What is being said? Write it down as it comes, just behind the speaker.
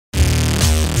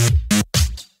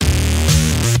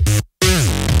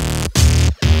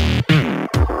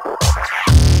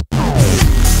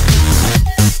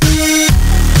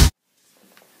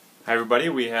everybody.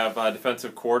 We have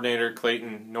defensive coordinator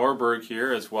Clayton Norberg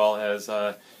here, as well as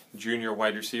junior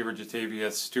wide receiver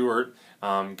Jatavius Stewart.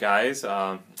 Guys,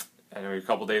 I know you're a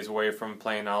couple days away from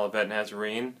playing Olivet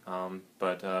Nazarene,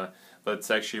 but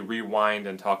let's actually rewind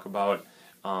and talk about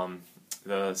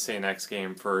the Saint X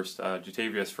game first.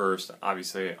 Jatavius first,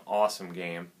 obviously awesome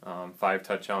game, 5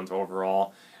 touchdowns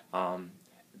overall.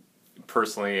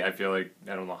 Personally, I feel like,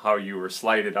 I don't know how you were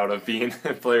slighted out of being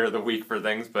player of the week for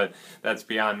things, but that's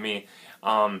beyond me.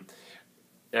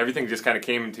 Everything just kind of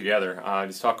came together.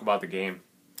 Just talk about the game.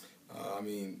 I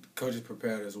mean, coaches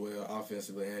prepared as well,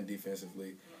 offensively and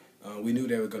defensively. We knew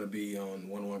they were going to be on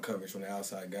 1-1 coverage from the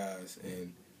outside guys,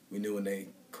 and we knew when they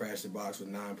crashed the box with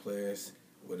 9 players,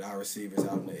 with our receivers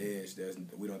out on the edge,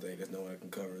 we don't think there's no one that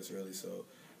can cover us, really. So,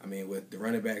 I mean, with the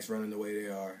running backs running the way they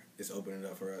are, it's opening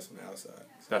up for us on the outside.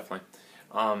 Definitely.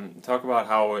 Talk about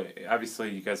how, obviously,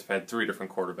 you guys have had 3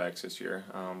 different quarterbacks this year.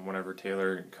 Whenever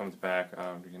Taylor comes back,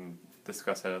 we can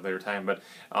discuss that at a later time. But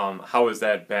how has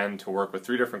that been to work with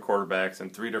 3 different quarterbacks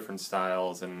and 3 different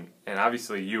styles? And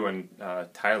obviously, you and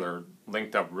Tyler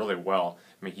linked up really well.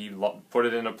 I mean, he put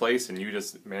it into place, and you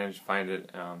just managed to find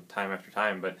it time after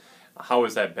time. But how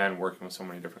has that been working with so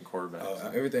many different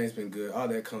quarterbacks? Everything's been good. All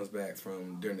that comes back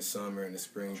from during the summer and the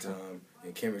springtime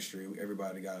and chemistry.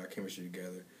 Everybody got our chemistry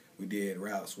together. We did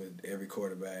routes with every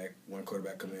quarterback. One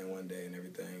quarterback come in one day and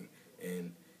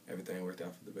everything worked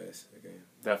out for the best again.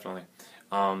 Definitely.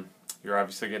 You're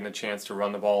obviously getting a chance to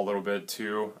run the ball a little bit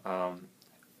too.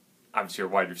 Obviously, you're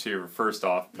a wide receiver first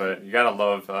off, but you gotta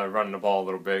love running the ball a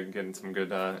little bit and getting some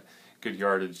good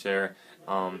yardage there.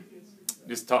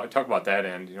 Just talk about that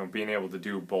end. You know, being able to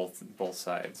do both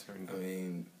sides. I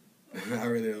mean, I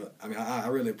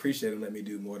really appreciate them letting me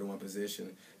do more than one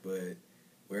position, but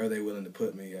wherever they're willing to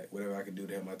put me, whatever I can do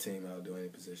to help my team, I'll do any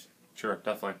position. Sure,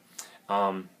 definitely.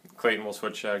 Clayton, we'll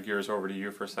switch gears over to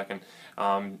you for a second.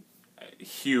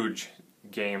 Huge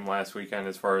game last weekend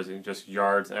as far as just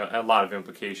yards, a lot of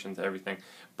implications, everything,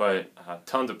 but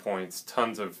tons of points,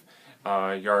 tons of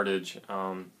yardage.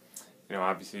 You know,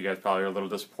 obviously you guys probably are a little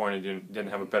disappointed you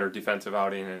didn't have a better defensive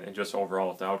outing and just overall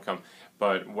with the outcome.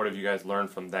 But what have you guys learned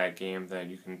from that game that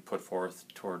you can put forth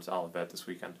towards Olivet this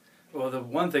weekend? Well, the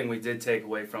one thing we did take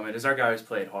away from it is our guys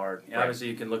played hard. Right. Obviously,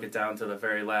 you can look it down to the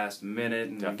very last minute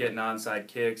and getting onside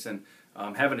kicks and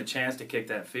having a chance to kick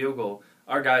that field goal.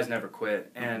 Our guys never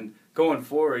quit. Mm-hmm. And going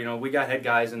forward, you know, we had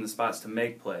guys in the spots to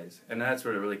make plays. And that's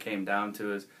what it really came down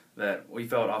to, is that we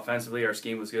felt offensively our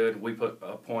scheme was good. We put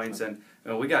points, and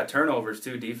you know, we got turnovers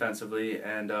too defensively,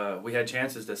 and we had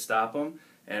chances to stop them.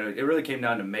 And it really came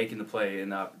down to making the play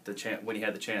and when you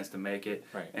had the chance to make it.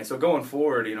 Right. And so going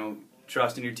forward, you know,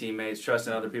 trusting your teammates,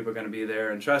 trusting other people are going to be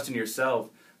there, and trusting yourself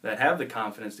that have the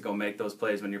confidence to go make those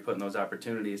plays when you're putting those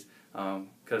opportunities.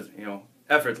 Because you know,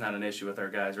 effort's not an issue with our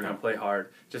guys. We're going to play hard.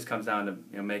 It just comes down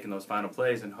to making those final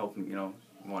plays and hoping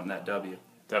wanting that W.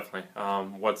 Definitely.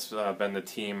 What's been the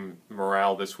team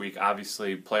morale this week?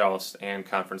 Obviously, playoffs and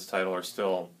conference title are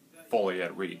still fully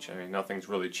at reach. I mean, nothing's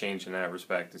really changed in that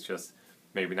respect. It's just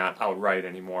maybe not outright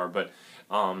anymore. But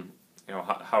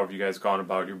how have you guys gone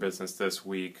about your business this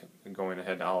week, going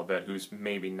ahead to Olivet, who's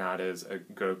maybe not as a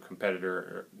good competitor?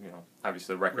 Or,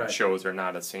 obviously the record shows they're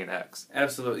not a Saint X.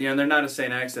 Absolutely, and they're not a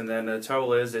Saint X, and then the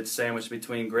trouble is it's sandwiched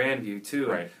between Grandview too.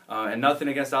 Right. And nothing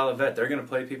against Olivet, they're going to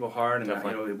play people hard, and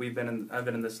Definitely. I've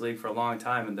been in this league for a long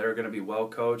time, and they're going to be well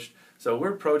coached. So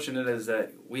we're approaching it as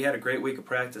that we had a great week of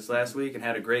practice last week and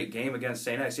had a great game against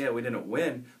Saint X. Yeah, we didn't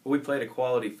win, but we played a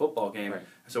quality football game. Right.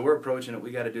 So we're approaching it.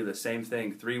 We got to do the same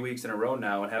thing 3 weeks in a row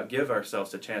now and give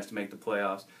ourselves a chance to make the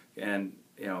playoffs. And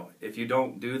if you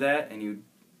don't do that and you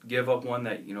give up one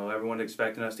that everyone's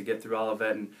expecting us to get through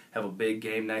Olivet and have a big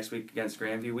game next week against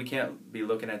Grandview, we can't be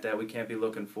looking at that. We can't be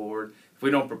looking forward. If we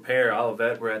don't prepare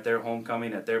Olivet, we're at their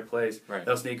homecoming, at their place. Right.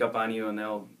 They'll sneak up on you and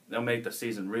they'll make the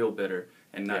season real bitter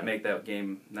and not make that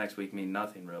game next week mean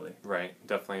nothing really. Right.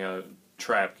 Definitely a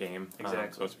trap game,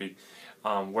 exactly. So to speak.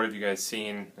 What have you guys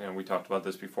seen? And we talked about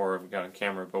this before we got on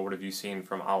camera, but what have you seen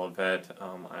from Olivet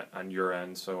on your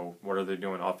end? So what are they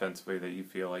doing offensively that you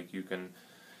feel like you can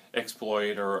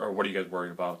exploit, or what are you guys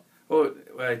worried about? Well,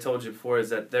 what I told you before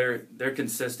is that they're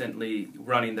consistently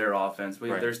running their offense.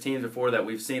 There's teams before that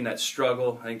we've seen that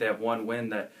struggle. I think they have one win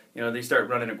that they start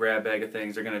running a grab bag of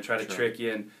things. They're going to try to trick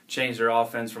you and change their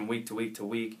offense from week to week to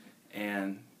week.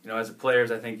 And as a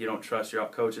players, I think you don't trust your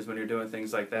coaches when you're doing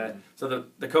things like that. Mm-hmm. So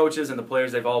the coaches and the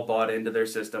players, they've all bought into their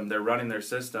system. They're running their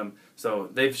system. So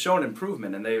they've shown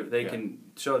improvement, and they can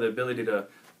show the ability to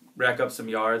rack up some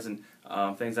yards and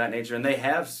things of that nature. And they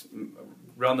have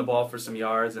run the ball for some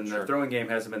yards, and Sure. their throwing game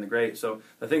hasn't been great. So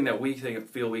the thing that we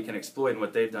feel we can exploit and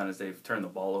what they've done is they've turned the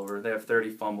ball over. They have 30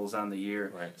 fumbles on the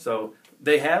year. Right. So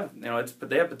they have,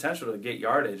 they have potential to get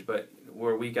yardage, but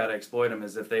where we got to exploit them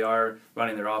is if they are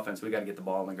running their offense, we got to get the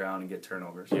ball on the ground and get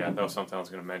turnovers. Yeah, that was something I was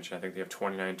going to mention. I think they have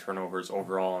 29 turnovers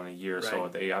overall in a year, Right. so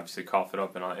they obviously cough it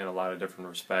up in a lot of different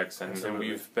respects. And we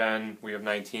have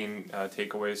 19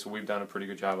 takeaways, so we've done a pretty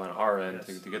good job on our end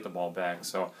to get the ball back.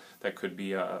 So that could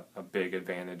be a big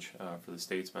advantage for the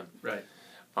Statesmen. Right.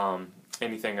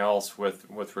 Anything else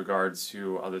with regards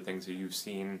to other things that you've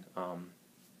seen?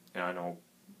 I know.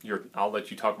 I'll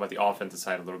let you talk about the offensive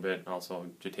side a little bit, and also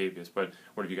Jatavius. But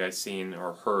what have you guys seen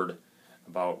or heard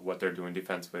about what they're doing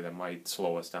defensively that might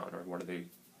slow us down, or what are they?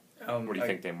 What do you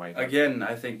think they might have? Again,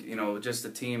 I think just a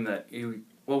team that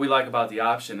what we like about the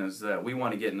option is that we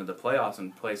want to get into the playoffs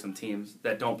and play some teams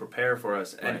that don't prepare for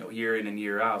us year in and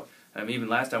year out. Even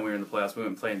last time we were in the playoffs, we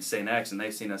went playing Saint X, and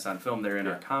they've seen us on film. They're in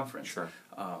our conference. Sure.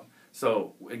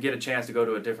 So we get a chance to go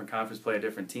to a different conference, play a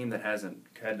different team that hasn't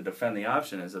had to defend the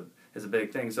option is a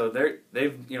big thing. So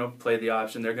they've played the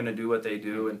option. They're going to do what they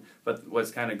do, but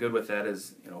what's kind of good with that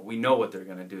is we know what they're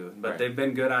going to do. But they've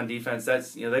been good on defense.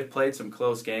 That's they've played some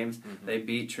close games. Mm-hmm. They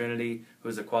beat Trinity,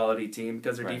 who's a quality team,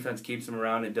 because their defense keeps them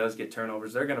around and does get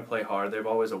turnovers. They're going to play hard. They're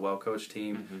always a well-coached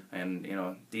team,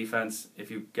 and defense. If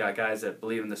you got guys that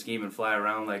believe in the scheme and fly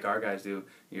around like our guys do,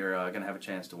 you're going to have a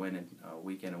chance to win it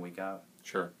week in and week out.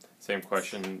 Sure. Same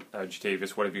question,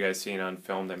 Jatavius. What have you guys seen on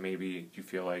film that maybe you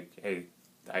feel like, hey,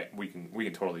 we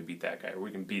can totally beat that guy, or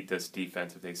we can beat this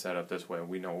defense if they set up this way?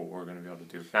 We know what we're going to be able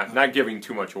to do. Not giving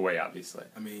too much away, obviously.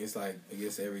 I mean, it's like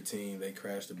against every team, they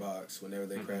crash the box. Whenever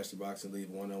they crash the box and leave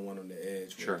one-on-one on the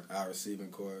edge with our receiving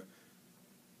core,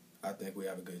 I think we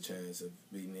have a good chance of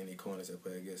beating any corners that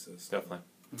play against us. Definitely.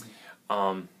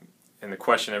 And the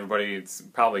question everybody's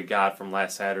probably got from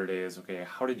last Saturday is, okay,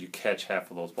 how did you catch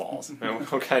half of those balls?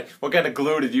 What kind of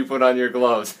glue did you put on your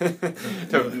gloves? You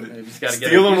just got to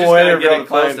steal them away or get it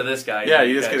close to this guy. Yeah,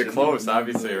 you just get it close,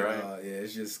 obviously, right?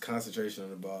 It's just concentration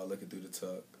on the ball, looking through the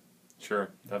tuck.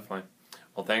 Sure, definitely.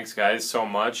 Well, thanks, guys, so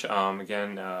much.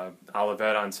 Again,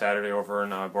 Olivet on Saturday over in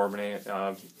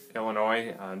Bourbonnais,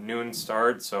 Illinois, noon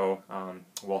start. So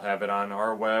we'll have it on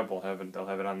our web. They'll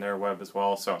have it on their web as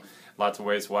well. So lots of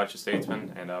ways to watch the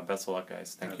Statesman, and best of luck,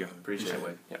 guys. Thank you. Appreciate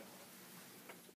it. Yep.